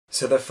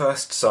So the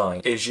first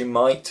sign is you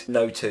might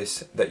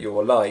notice that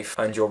your life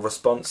and your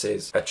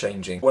responses are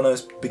changing. When I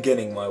was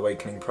beginning my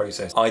awakening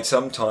process, I'd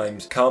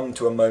sometimes come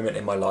to a moment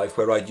in my life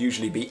where I'd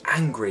usually be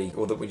angry,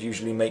 or that would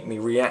usually make me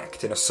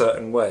react in a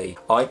certain way.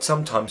 I'd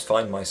sometimes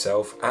find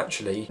myself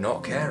actually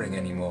not caring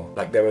anymore.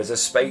 Like there was a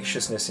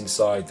spaciousness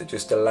inside that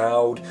just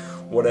allowed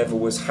whatever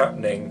was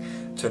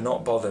happening to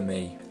not bother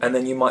me. And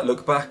then you might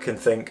look back and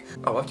think,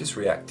 oh, I've just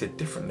reacted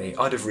differently.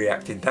 I'd have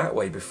reacted that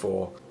way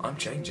before. I'm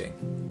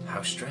changing.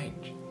 How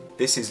strange.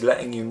 This is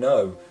letting you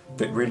know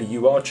that really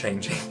you are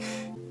changing.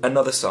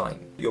 Another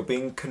sign, you're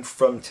being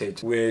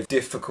confronted with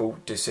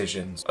difficult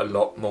decisions a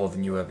lot more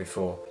than you were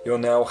before. You're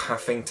now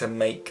having to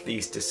make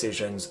these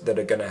decisions that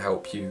are going to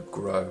help you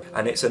grow.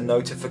 And it's a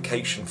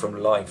notification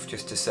from life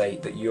just to say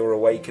that you're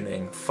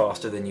awakening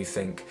faster than you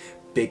think.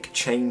 Big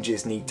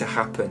changes need to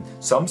happen,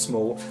 some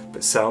small,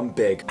 but some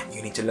big, and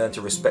you need to learn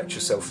to respect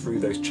yourself through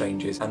those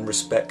changes, and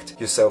respect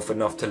yourself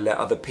enough to let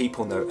other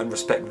people know, and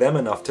respect them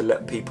enough to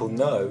let people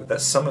know that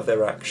some of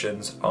their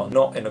actions are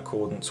not in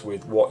accordance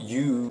with what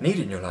you need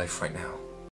in your life right now.